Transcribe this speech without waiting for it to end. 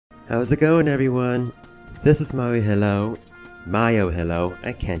How's it going, everyone? This is Mayo Hello. Mayo Hello.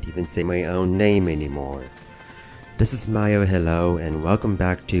 I can't even say my own name anymore. This is Mayo Hello, and welcome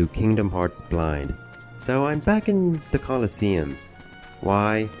back to Kingdom Hearts Blind. So I'm back in the Colosseum.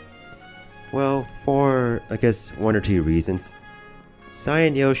 Why? Well, for I guess one or two reasons. Sai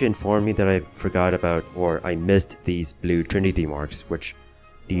and Yoshi informed me that I forgot about or I missed these blue Trinity marks, which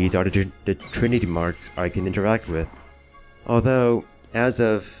these are the Trinity marks I can interact with. Although, as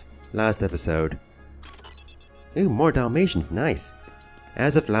of last episode... Ooh, more Dalmatians, nice!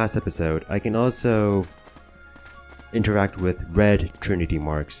 As of last episode, I can also interact with red Trinity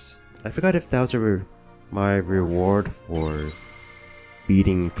marks. I forgot if that was my reward for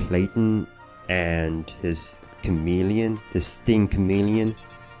beating Clayton and his chameleon, the Sting chameleon.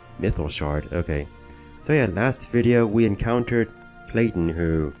 Mythal Shard, okay. So yeah, last video we encountered Clayton,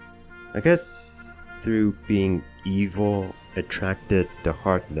 who, I guess, through being evil, attracted the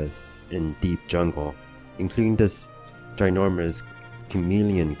Heartless in Deep Jungle, including this ginormous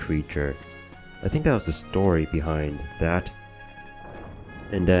chameleon creature. I think that was the story behind that.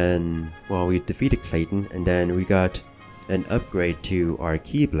 And then, well, we defeated Clayton, and then we got an upgrade to our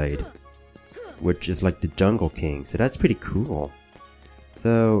Keyblade, which is like the Jungle King, so that's pretty cool.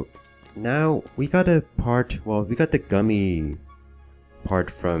 So now we got a part, well, we got the gummy part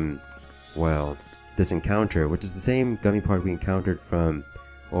from, well, this encounter, which is the same gummy part we encountered from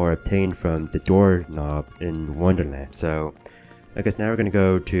or obtained from the doorknob in Wonderland. So I guess now we're gonna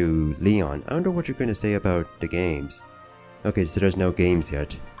go to Leon. I wonder what you're gonna say about the games. Okay, so there's no games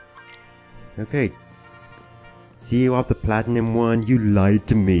yet. Okay. See you off the Platinum one. You lied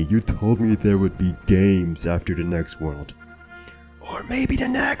to me. You told me there would be games after the next world. Or maybe the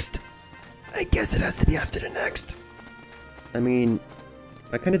next. I guess it has to be after the next. I mean,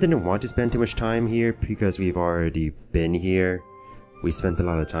 I kinda didn't want to spend too much time here because we've already been here. We spent a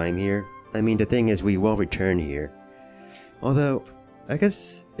lot of time here. I mean, the thing is, we will return here. Although, I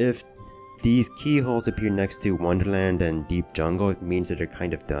guess if these keyholes appear next to Wonderland and Deep Jungle, it means that they're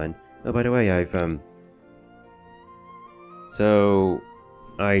kind of done. Oh, by the way, So,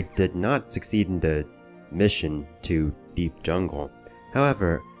 I did not succeed in the mission to Deep Jungle.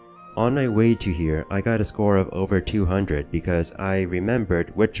 However, on my way to here, I got a score of over 200 because I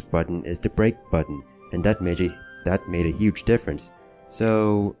remembered which button is the break button, and that made a huge difference.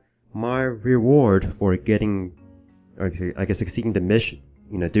 So, my reward for getting, or I guess succeeding the mission,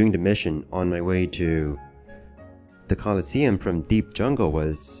 doing the mission on my way to the Colosseum from Deep Jungle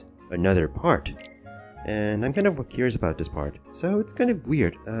was another part. And I'm kind of curious about this part, so it's kind of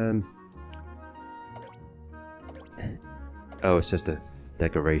weird. Oh, it's just a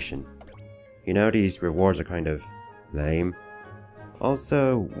decoration. These rewards are kind of lame.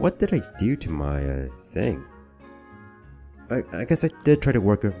 Also, what did I do to my thing? I guess I did try to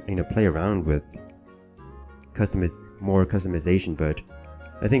work, play around with more customization, but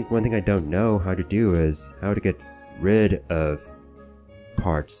I think one thing I don't know how to do is how to get rid of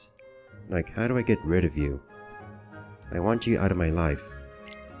parts. Like, how do I get rid of you? I want you out of my life.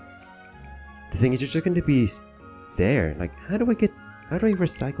 The thing is, you're just going to be there. Like, how do I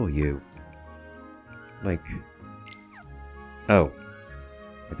recycle you? Like, oh,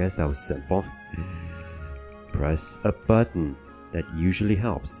 I guess that was simple. Press a button. That usually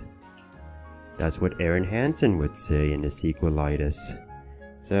helps. That's what Aaron Hansen would say in the Sequelitis.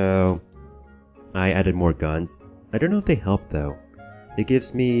 So, I added more guns. I don't know if they help though. It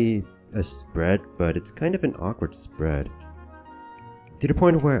gives me a spread, but it's kind of an awkward spread. To the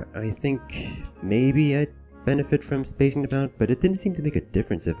point where I think maybe I'd benefit from spacing them out, but it didn't seem to make a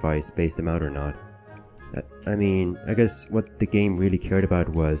difference if I spaced them out or not. I mean, I guess what the game really cared about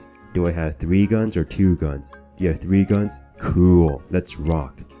was, do I have 3 guns or 2 guns? Do you have 3 guns? Cool, let's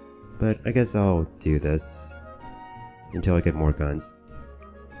rock. But I guess I'll do this until I get more guns.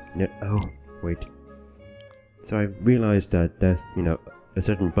 No, oh, wait. So I realized that a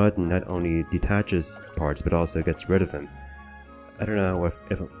certain button not only detaches parts but also gets rid of them. I don't know if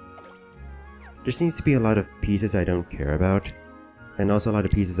there seems to be a lot of pieces I don't care about, and also a lot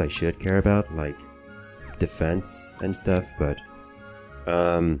of pieces I should care about, like defense and stuff, but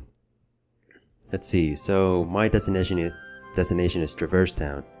let's see. So my destination is Traverse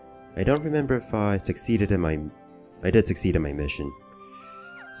Town. I don't remember if I succeeded in I did succeed in my mission.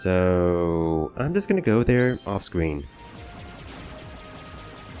 So I'm just gonna go there off screen.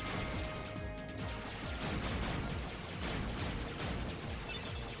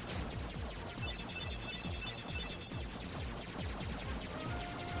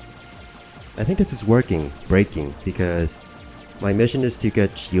 I think this is breaking, because my mission is to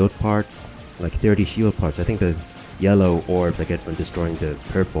get shield parts, like 30 shield parts. I think the yellow orbs I get from destroying the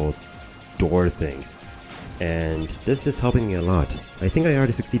purple door things. And this is helping me a lot. I think I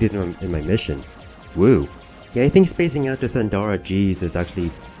already succeeded in my mission. Woo! Yeah, I think spacing out the Thundara Gs is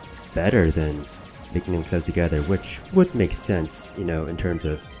actually better than making them close together, which would make sense, you know, in terms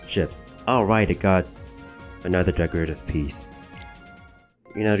of ships. Alright, I got another decorative piece.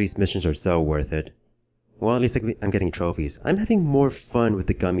 You know, these missions are so worth it. Well, at least I'm getting trophies. I'm having more fun with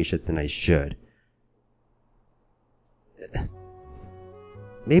the gummy ship than I should.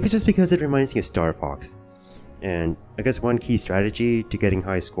 Maybe it's just because it reminds me of Star Fox. And I guess one key strategy to getting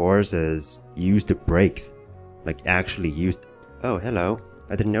high scores is use the brakes. Like actually use... Oh, hello.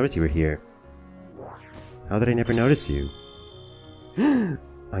 I didn't notice you were here. How did I never notice you?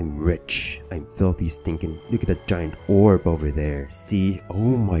 I'm rich. I'm filthy stinking. Look at that giant orb over there. See?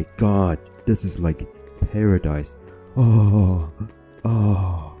 Oh my god. This is like paradise. Oh,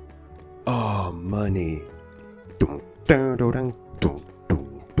 money.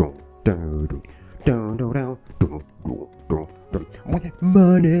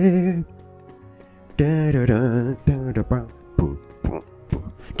 Money.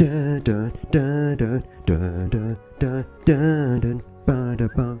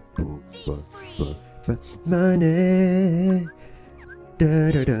 Money.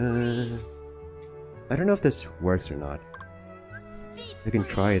 I don't know if this works or not. We can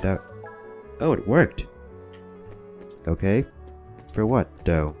try it out. Oh, it worked. Okay. For what,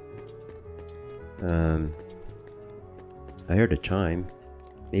 though? I heard a chime.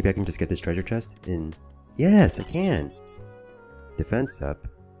 Maybe I can just get this treasure chest in... Yes, I can! Defense up.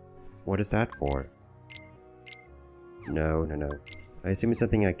 What is that for? No. I assume it's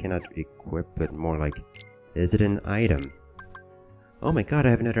something I cannot equip, but more like... Is it an item? Oh my god, I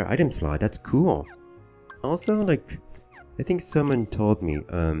have another item slot. That's cool. Also, like... I think someone told me,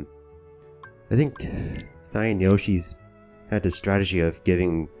 I think Cyan Yoshi's had the strategy of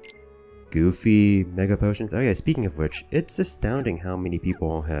giving Goofy Mega Potions. Oh yeah, speaking of which, it's astounding how many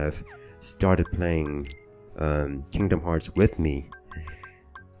people have started playing Kingdom Hearts with me.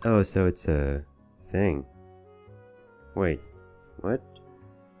 Oh, so it's a thing. Wait, what?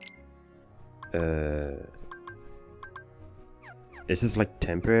 Is this like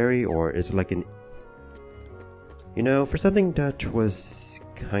temporary, or is it like an... You know, for something that was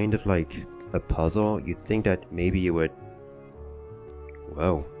kind of like a puzzle, you'd think that maybe it would...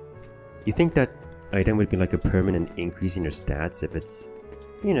 Whoa. You think that item would be like a permanent increase in your stats if it's,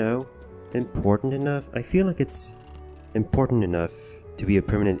 you know, important enough? I feel like it's important enough to be a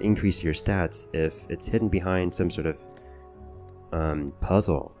permanent increase to your stats if it's hidden behind some sort of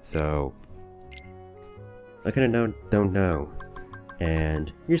puzzle. So I kind of don't know.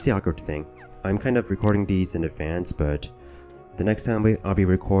 And here's the awkward thing. I'm kind of recording these in advance, but the next time I'll be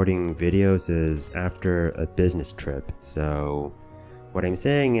recording videos is after a business trip. So what I'm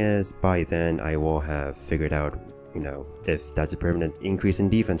saying is, by then I will have figured out, you know, if that's a permanent increase in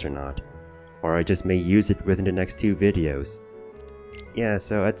defense or not. Or I just may use it within the next 2 videos. Yeah,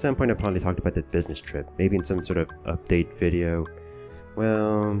 so at some point I probably talked about the business trip, maybe in some sort of update video.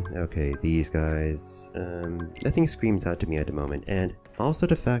 Well, okay, these guys, nothing screams out to me at the moment, and also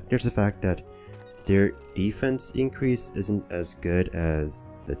there's the fact that their defense increase isn't as good as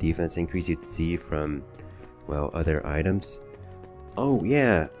the defense increase you'd see from, well, other items. Oh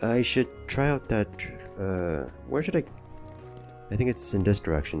yeah, I should try out that, where should I think it's in this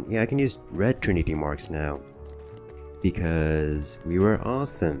direction. Yeah, I can use red Trinity marks now. Because we were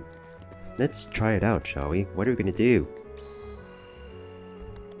awesome. Let's try it out, shall we? What are we gonna do?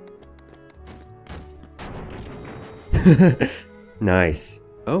 Nice.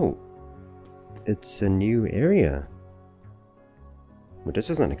 Oh, it's a new area. Well, this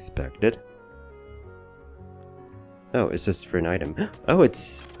was unexpected. Oh, it's just for an item. Oh,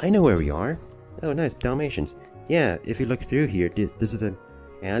 I know where we are. Oh, nice, Dalmatians. Yeah, if you look through here, this is the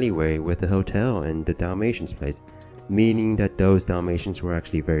alleyway with the hotel and the Dalmatians place. Meaning that those Dalmatians were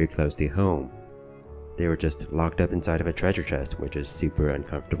actually very close to home. They were just locked up inside of a treasure chest, which is super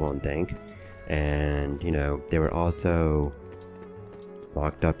uncomfortable and dank. And, you know, they were also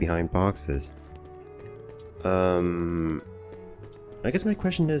locked up behind boxes. I guess my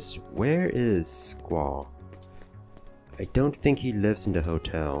question is, where is Squall? I don't think he lives in the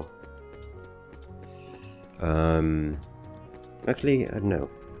hotel. Actually, I don't know.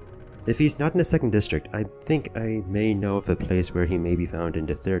 If he's not in the 2nd district, I think I may know of a place where he may be found in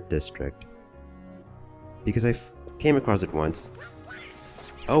the 3rd district. Because I came across it once.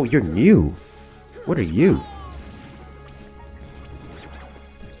 Oh, you're new! What are you?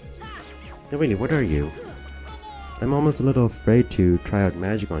 No, really, what are you? I'm almost a little afraid to try out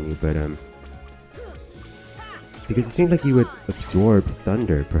magic on you, but Because it seemed like you would absorb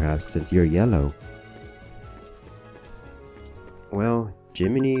thunder, perhaps, since you're yellow. Well,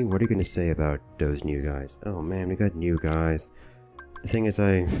 Jiminy, what are you gonna say about those new guys? Oh man, we got new guys. The thing is,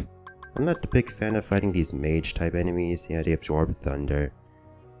 I'm not a big fan of fighting these mage-type enemies. Yeah, they absorb thunder.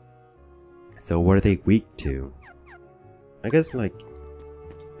 So what are they weak to? I guess, like,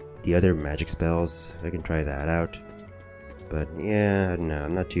 the other magic spells, I can try that out. But yeah, I don't know,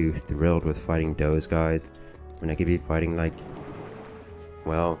 I'm not too thrilled with fighting those guys. When I could be fighting, like,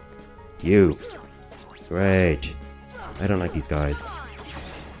 well, you. Great. I don't like these guys.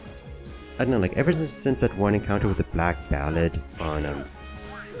 I don't know, like, ever since that one encounter with the Black Ballad on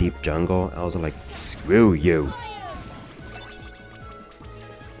Deep Jungle, I was like, screw you.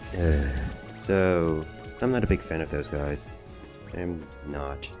 So, I'm not a big fan of those guys. I'm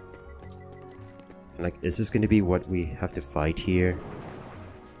not. Like, is this gonna be what we have to fight here?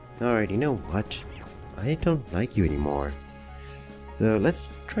 Alright, you know what? I don't like you anymore. So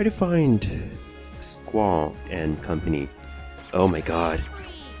let's try to find Squall and company. Oh my god.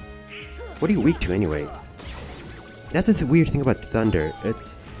 What are you weak to anyway? That's the weird thing about Thunder.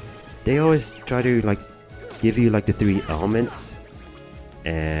 They always try to, like, give you, like, the 3 elements.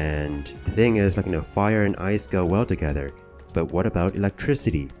 And the thing is, like, you know, fire and ice go well together. But what about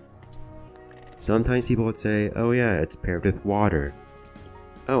electricity? Sometimes people would say, oh yeah, it's paired with water.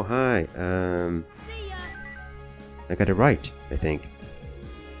 Oh, hi, I got it right, I think.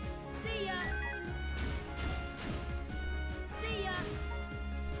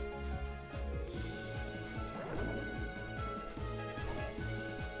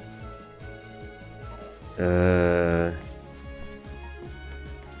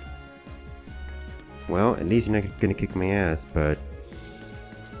 Well, at least you're not gonna kick my ass, but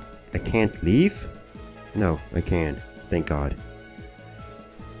I can't leave? No, I can't. Thank God.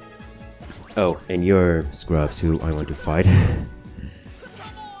 Oh, and you're Scrubs, who I want to fight.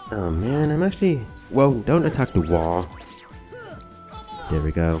 Oh man, I'm actually... Well, don't attack the wall. There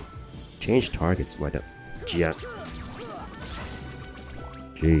we go. Change targets, why don't... Yeah.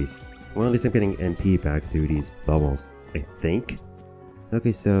 Jeez. Well, at least I'm getting MP back through these bubbles, I think.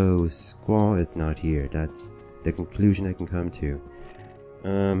 Okay, so Squall is not here. That's the conclusion I can come to.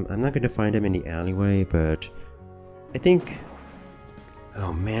 I'm not going to find him in the alleyway, but I think...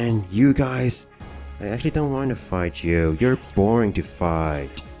 Oh man, you guys! I actually don't want to fight you. You're boring to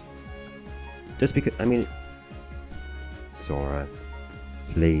fight. Just because... I mean... Sora.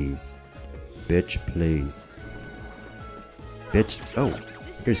 Please. Bitch, please. Bitch... Oh,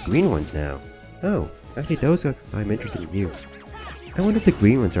 there's green ones now. Oh, actually those are... I'm interested in you. I wonder if the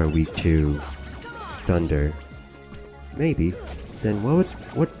green ones are weak to... Thunder. Maybe. Then what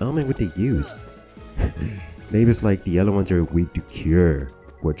element would they use? Maybe it's like the yellow ones are weak to cure,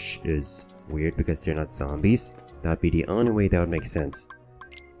 which is weird because they're not zombies. That'd be the only way that would make sense.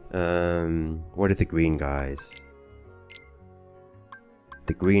 What are the green guys?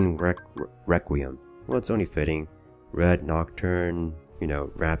 The green Requiem. Well, it's only fitting. Red, Nocturne, you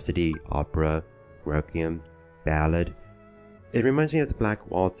know, Rhapsody, Opera, Requiem, Ballad. It reminds me of the Black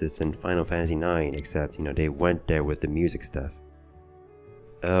Waltzes in Final Fantasy IX, except, you know, they went there with the music stuff.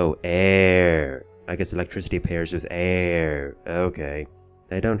 Oh, air. I guess electricity pairs with air. Okay.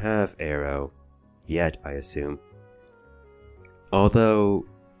 They don't have arrow. Yet, I assume. Although...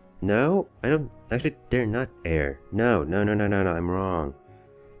 No, I don't... Actually, they're not air. No, I'm wrong.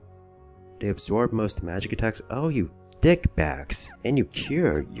 They absorb most magic attacks. Oh, you dickbags. And you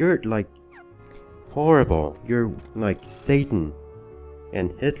cure. You're, like... horrible. You're, like, Satan.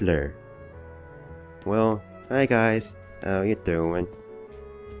 And Hitler. Well, hi guys. How you doing?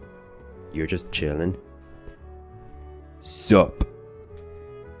 You're just chilling. Sup?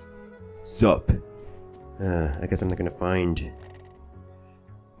 I guess I'm not gonna find...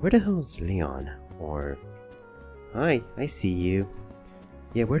 Where the hell is Leon? Or... Hi, I see you.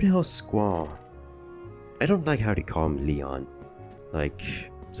 Yeah, where the hell is Squall? I don't like how they call him Leon. Like,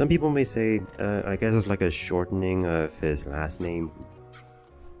 some people may say, I guess it's like a shortening of his last name.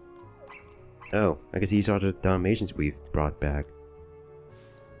 Oh, I guess these are the Dalmatians we've brought back.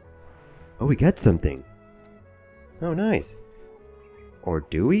 Oh, we get something! Oh, nice! Or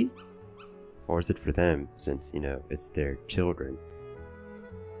do we? Or is it for them, since, you know, it's their children?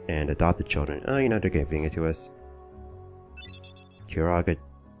 And adopted children. Oh, you know, they're giving it to us. Curaga.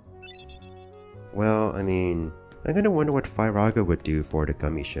 Well, I mean, I kinda wonder what Firaga would do for the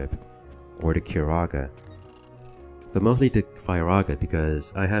gummy ship. Or the Curaga. But mostly the Firaga,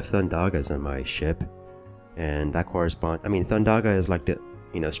 because I have Thundagas on my ship. And that corresponds... I mean, Thundaga is like the,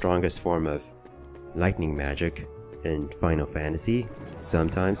 you know, strongest form of lightning magic in Final Fantasy,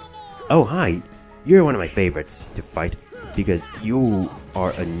 sometimes. Oh, hi! You're one of my favorites to fight because you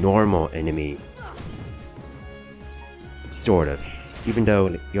are a normal enemy. Sort of. Even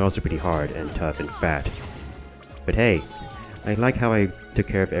though you're also pretty hard and tough and fat. But hey, I like how I took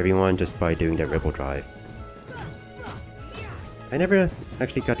care of everyone just by doing that Ripple Drive. I never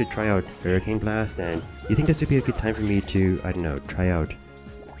actually got to try out Hurricane Blast, and you think this would be a good time for me to, I don't know, try out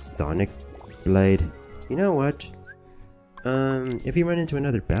Sonic Blade? You know what? If we run into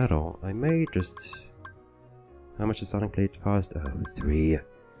another battle, I may just... How much does Sonic Blade cost? Oh, 3.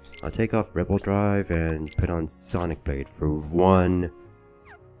 I'll take off Ripple Drive and put on Sonic Blade for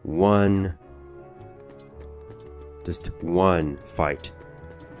just one fight.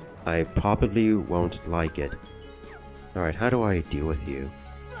 I probably won't like it. Alright, how do I deal with you?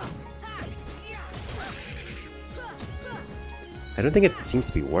 I don't think it seems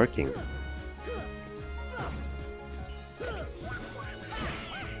to be working.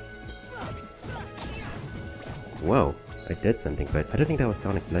 Whoa, I did something, but I don't think that was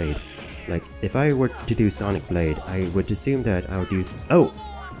Sonic Blade. Like, if I were to do Sonic Blade, I would assume that I would use... Oh!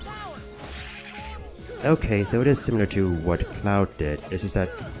 Okay, so it is similar to what Cloud did. It's just that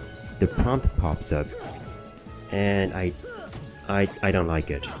the prompt pops up, and I don't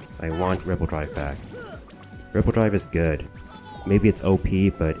like it. I want Ripple Drive back. Ripple Drive is good. Maybe it's OP,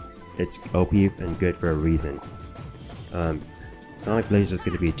 but it's OP and good for a reason. Sonic Blade is just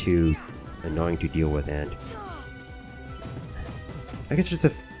going to be too annoying to deal with, and I guess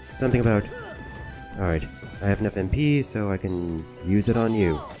just something about... Alright, I have enough MP, so I can use it on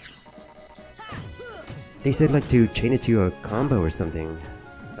you. They said like to chain it to a combo or something.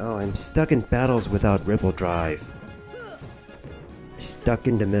 Oh, I'm stuck in battles without Ripple Drive. Stuck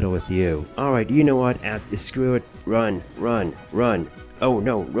in the middle with you. Alright, you know what? Screw it. Run, run, run. Oh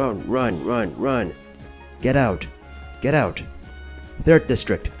no, run, run, run, run. Get out. Get out. 3rd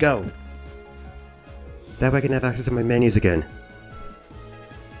district, go. That way I can have access to my menus again.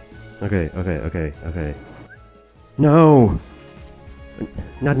 Okay. No!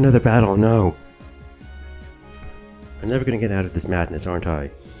 Not another battle, no! I'm never gonna get out of this madness, aren't I?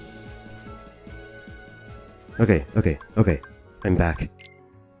 Okay. I'm back.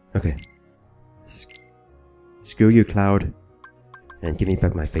 Okay. Screw you, Cloud. And give me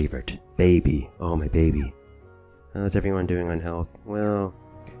back my favorite. Baby. Oh, my baby. How's everyone doing on health? Well...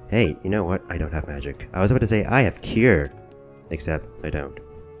 Hey, you know what? I don't have magic. I was about to say I have cure. Except, I don't.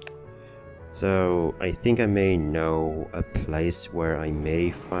 So, I think I may know a place where I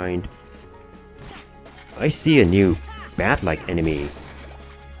may find... I see a new bat-like enemy.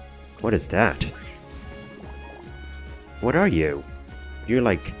 What is that? What are you? You're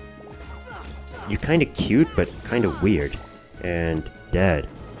like... You're kinda cute, but kinda weird. And dead.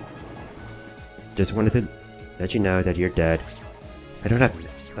 Just wanted to let you know that you're dead. I don't have...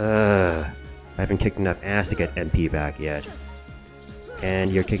 I haven't kicked enough ass to get MP back yet.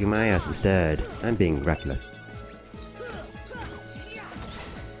 And you're kicking my ass instead. I'm being reckless.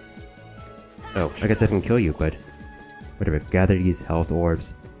 Oh, I guess I can kill you, but... Whatever, gather these health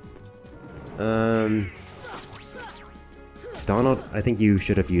orbs. Donald, I think you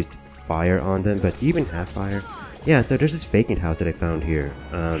should have used fire on them, but do you even have fire? Yeah, so there's this vacant house that I found here.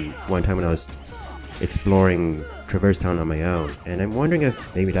 One time when I was exploring Traverse Town on my own, and I'm wondering if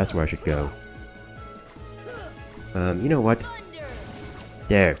maybe that's where I should go. You know what?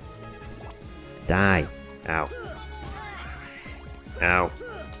 There. Die. Ow. Ow.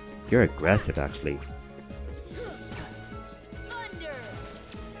 You're aggressive, actually.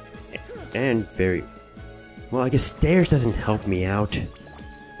 And very... Well, I guess stairs doesn't help me out.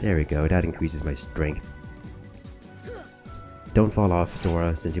 There we go, that increases my strength. Don't fall off,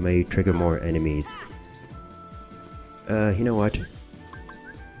 Sora, since you may trigger more enemies. You know what?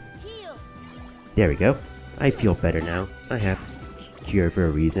 There we go. I feel better now. I have cure for a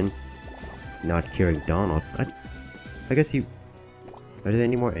reason. Not curing Donald. I guess you... Are there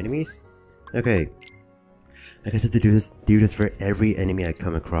any more enemies? Okay. I guess I have to do this for every enemy I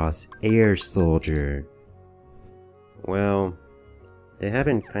come across. Air Soldier. Well, they have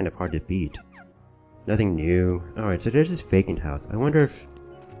been kind of hard to beat. Nothing new. Alright, so there's this vacant house. I wonder if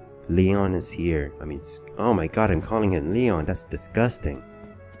Leon is here. I mean, oh my god, I'm calling him Leon. That's disgusting.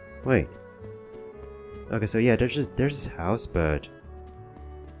 Wait. Okay, so yeah, there's this house, but...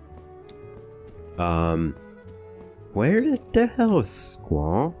 Where the hell is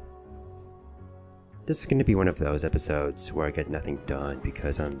Squall? This is gonna be one of those episodes where I get nothing done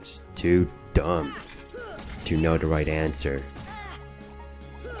because I'm just too dumb to know the right answer.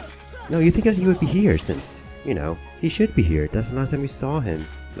 No, you think that he would be here since, you know, he should be here. That's the last time we saw him.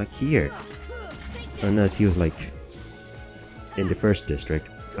 Like here. Unless he was like in the 1st district.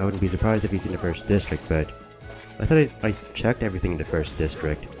 I wouldn't be surprised if he's in the first district, but I thought I checked everything in the first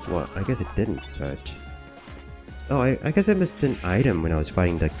district. Well, I guess it didn't, but... Oh, I guess I missed an item when I was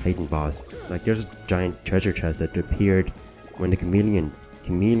fighting the Clayton boss. Like, there's a giant treasure chest that appeared when the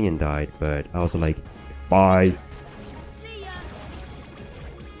chameleon died, but I was like, bye!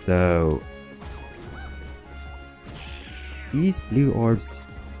 So... these blue orbs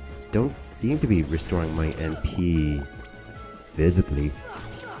don't seem to be restoring my MP visibly.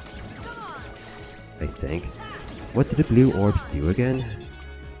 I think. What did the blue orbs do again?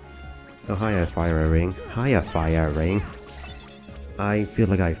 Oh, hiya, fire ring. Hiya, fire ring. I feel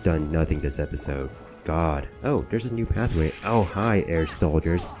like I've done nothing this episode. God. Oh, there's a new pathway. Oh, hi, air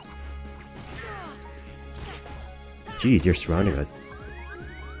soldiers. Jeez, you're surrounding us.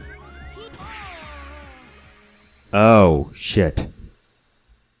 Oh, shit.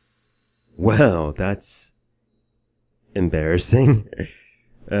 Well, that's... embarrassing.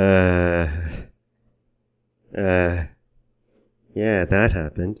 Yeah, that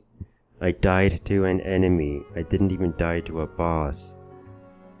happened. I died to an enemy. I didn't even die to a boss.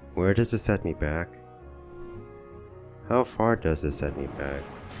 Where does it set me back? How far does it set me back?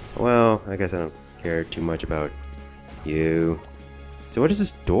 Well, I guess I don't care too much about you. So what is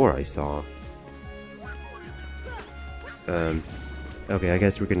this door I saw? Okay, I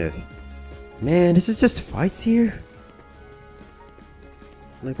guess we're gonna... Man, this is just fights here?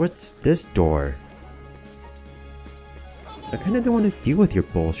 Like, what's this door? I kinda don't want to deal with your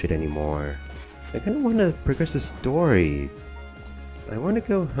bullshit anymore. I kinda want to progress the story. I want to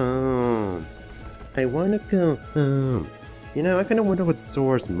go home. I want to go home. You know, I kinda wonder what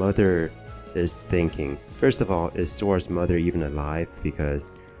Sora's mother is thinking. First of all, is Sora's mother even alive? Because,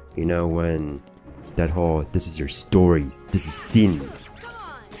 you know, when that whole "this is your story, this is sin"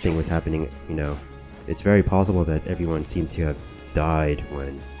 thing was happening, you know, it's very possible that everyone seemed to have died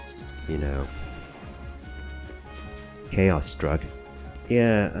when, you know, chaos struck.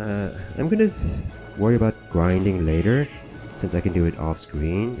 Yeah, I'm gonna worry about grinding later, since I can do it off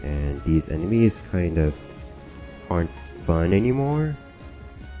screen, and these enemies kind of aren't fun anymore.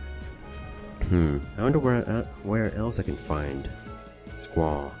 I wonder where else I can find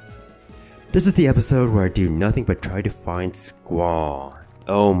Squall. This is the episode where I do nothing but try to find Squall.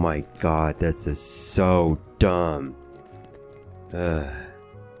 Oh my god, this is so dumb.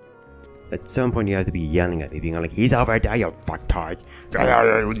 At some point you have to be yelling at me, being like, "He's over there, you fucktard!"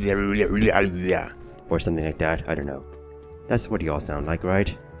 Or something like that, I don't know. That's what you all sound like,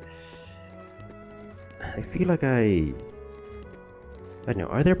 right? I feel like I don't know,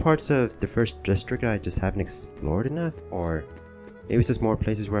 are there parts of the first district I just haven't explored enough? Or maybe it's just more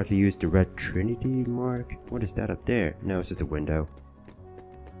places where I have to use the red Trinity mark? What is that up there? No, it's just a window.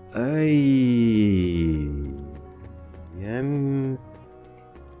 I am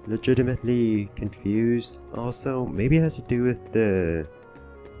legitimately confused also. Maybe it has to do with the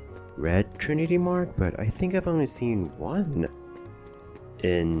red Trinity mark, but I think I've only seen one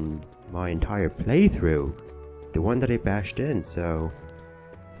in my entire playthrough. The one that I bashed in, so...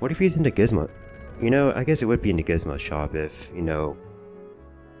 What if he's in the Gizmo? You know, I guess it would be in the Gizmo shop if, you know...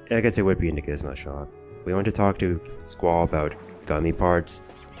 I guess it would be in the Gizmo shop. We want to talk to Squall about gummy parts.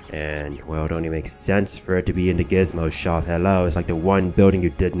 And, well, it only makes sense for it to be in the Gizmo shop. Hello, it's like the one building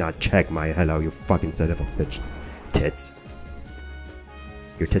you did not check, Maya. Hello, you fucking son of a bitch. Tits.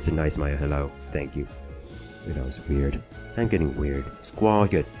 Your tits are nice, Maya. Hello. Thank you. Dude, that was weird. I'm getting weird. Squall,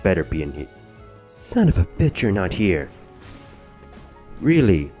 you'd better be in here. Son of a bitch, you're not here.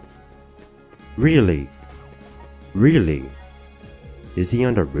 Really? Really? Really? Is he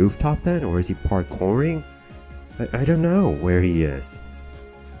on the rooftop then? Or is he parkouring? I don't know where he is.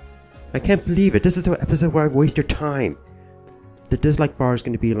 I can't believe it. This is the episode where I've wasted time. The dislike bar is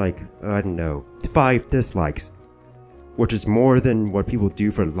going to be like, I don't know, 5 dislikes. Which is more than what people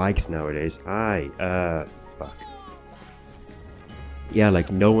do for likes nowadays. Fuck. Yeah, like,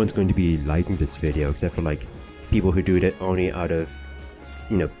 no one's going to be liking this video except for, like, people who do it only out of,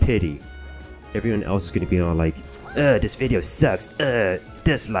 you know, pity. Everyone else is going to be all like, this video sucks,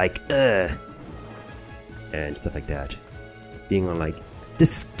 dislike, and stuff like that. Being on like,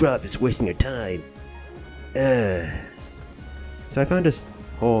 this scrub is wasting your time, So I found this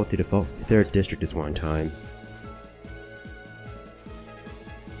hole to the 3rd district this one time.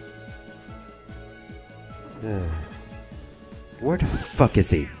 Where the fuck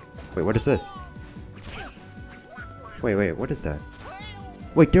is he? Wait, what is this? Wait, what is that?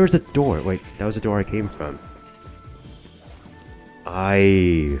 Wait, there was a door. Wait, that was the door I came from.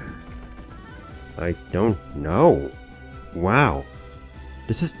 I don't know. Wow.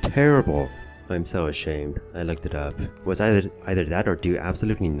 This is terrible. I'm so ashamed. I looked it up. It was either that or do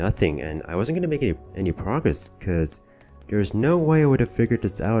absolutely nothing, and I wasn't gonna make any progress, cause there's no way I would have figured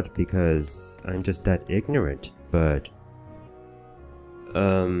this out because I'm just that ignorant. But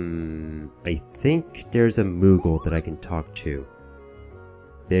I think there's a Moogle that I can talk to.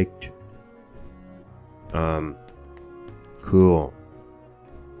 Cool.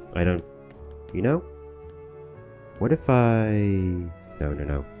 I don't, you know? What if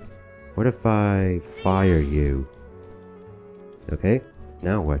no. What if I fire you? Okay,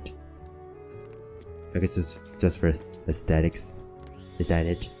 now what? I guess it's just for aesthetics. Is that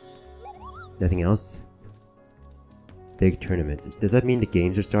it? Nothing else? Big tournament. Does that mean the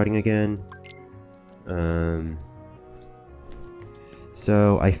games are starting again?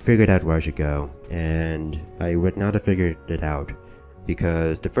 So I figured out where I should go, and I would not have figured it out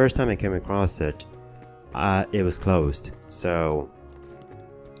because the first time I came across it, it was closed. So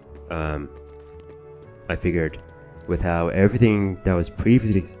I figured with how everything that was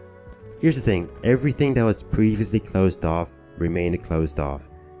previously, here's the thing, everything that was previously closed off remained closed off,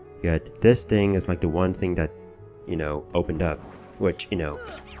 yet this thing is like the one thing that, you know, opened up, which, you know,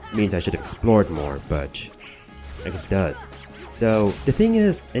 means I should have explored more, but I guess it does. So the thing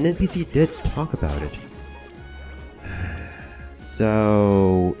is, an NPC did talk about it.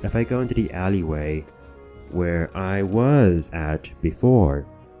 So if I go into the alleyway where I was at before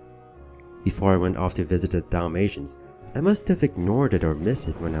I went off to visit the Dalmatians, I must have ignored it or missed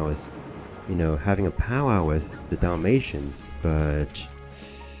it when I was, you know, having a powwow with the Dalmatians, but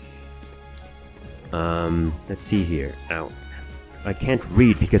let's see here. Ow. I can't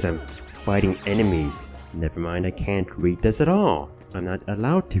read because I'm fighting enemies. Never mind, I can't read this at all. I'm not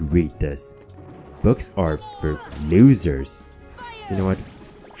allowed to read this. Books are for losers. You know what?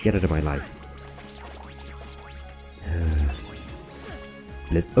 Get out of my life.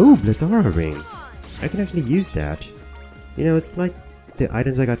 Blizzara ring. I can actually use that. You know, it's like the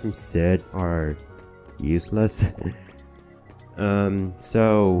items I got from Sid are useless.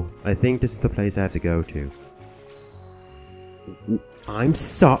 So I think this is the place I have to go to.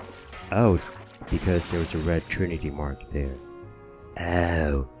 Oh, because there was a red Trinity mark there.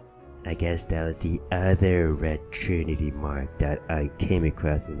 Oh, I guess that was the other red Trinity mark that I came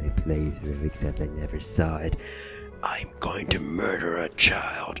across in my playthrough, except I never saw it. I'm going to murder a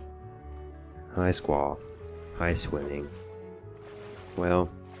child. Hi, Squall. Hi, swimming. Well,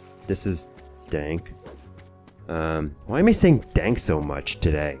 this is dank. Why am I saying dank so much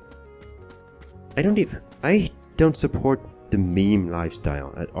today? I don't support the meme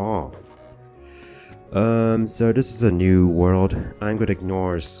lifestyle at all. So this is a new world. I'm gonna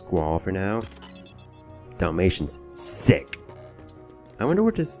ignore Squall for now. Dalmatians, sick. I wonder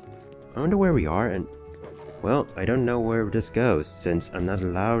where we are, and well, I don't know where this goes since I'm not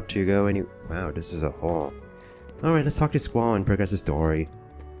allowed to go any. Wow, this is a hole. All right, let's talk to Squall and progress the story.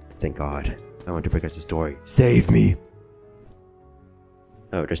 Thank God, I want to progress the story. Save me.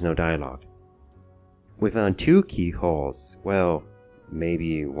 Oh, there's no dialogue. We found 2 keyholes. Well,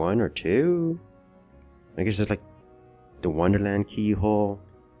 maybe 1 or 2. I guess it's like the Wonderland keyhole.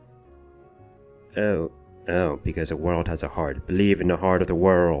 Oh, because a world has a heart. Believe in the heart of the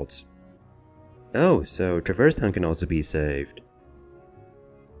world. Oh, so Traverse Town can also be saved.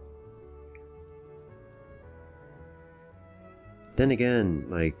 Then again,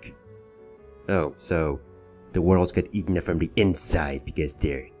 like, oh, so the worlds get eaten from the inside because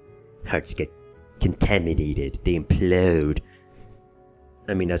their hearts get contaminated. They implode.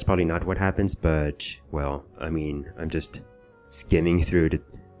 I mean, that's probably not what happens, but, well, I mean, I'm just skimming through the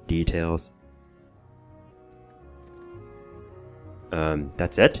details.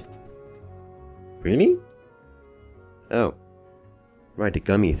 That's it? Really? Oh. Right, the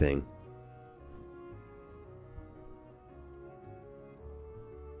gummy thing.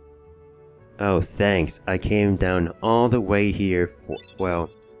 Oh, thanks. I came down all the way here for, well,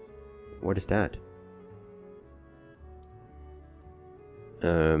 what is that?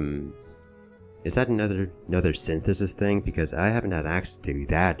 Is that another synthesis thing? Because I haven't had access to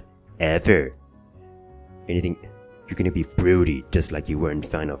that ever. Anything, you're gonna be broody just like you were in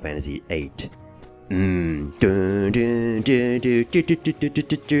Final Fantasy VIII.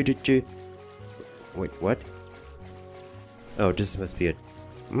 Wait, what? Oh, this must be a.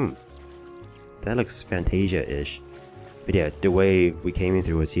 That looks Fantasia-ish. But yeah, the way we came in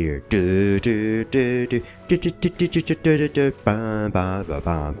through was here. Here's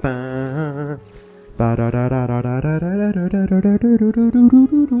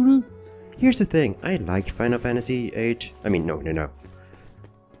the thing, I like Final Fantasy VIII. I mean, no.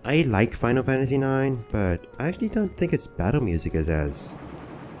 I like Final Fantasy IX, but I actually don't think its battle music is as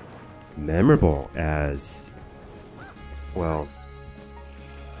memorable as, well,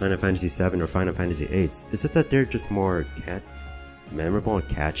 Final Fantasy VII or Final Fantasy VIII. Is it that they're just more memorable and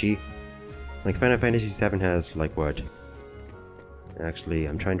catchy? Like Final Fantasy VII has like what? Actually,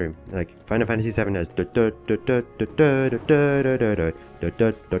 I'm trying to like Final Fantasy VII has.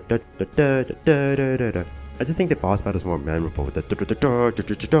 I just think the boss battle is more memorable with the.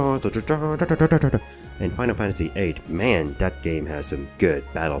 And Final Fantasy VIII, man, that game has some good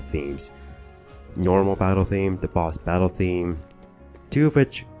battle themes. Normal battle theme, the boss battle theme, two of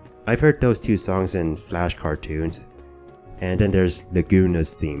which I've heard those two songs in Flash cartoons. And then there's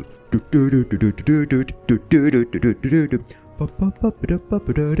Laguna's theme.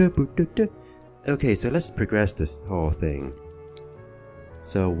 Okay, so let's progress this whole thing.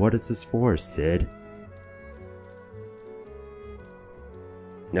 So what is this for, Sid?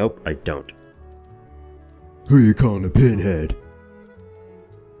 Nope, I don't. Who you calling a pinhead?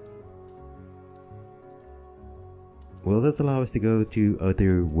 Will this allow us to go to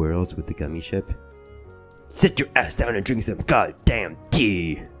other worlds with the gummy ship? Sit your ass down and drink some goddamn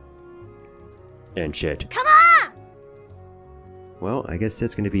tea! And shit. Come on! Well, I guess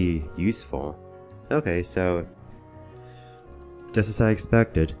it's gonna be useful. Okay, so just as I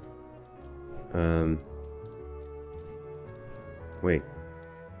expected. Wait.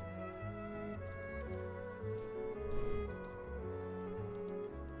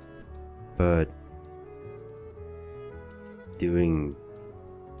 But doing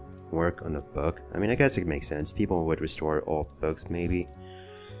work on a book? I mean, I guess it makes sense. People would restore old books, maybe.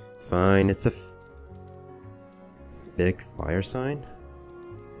 Fine, it's a big fire sign?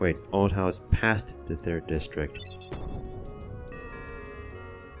 Wait, old house past the 3rd district.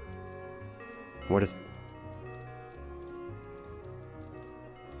 What is...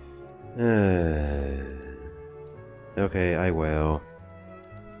 Okay, I will.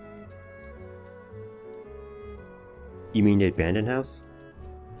 You mean the abandoned house?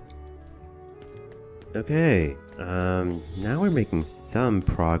 Okay, now we're making some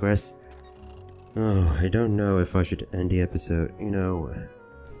progress. Oh, I don't know if I should end the episode, you know.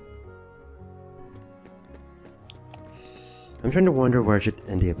 I'm trying to wonder where I should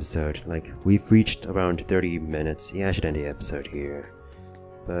end the episode. Like, we've reached around 30 minutes. Yeah, I should end the episode here.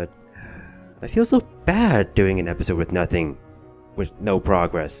 But I feel so bad doing an episode with nothing. With no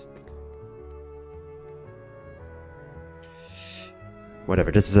progress.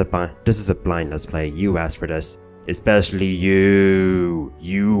 Whatever, this is a blind let's play. You asked for this. Especially you.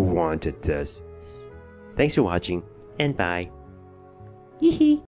 You wanted this. Thanks for watching, and bye. Hee hee.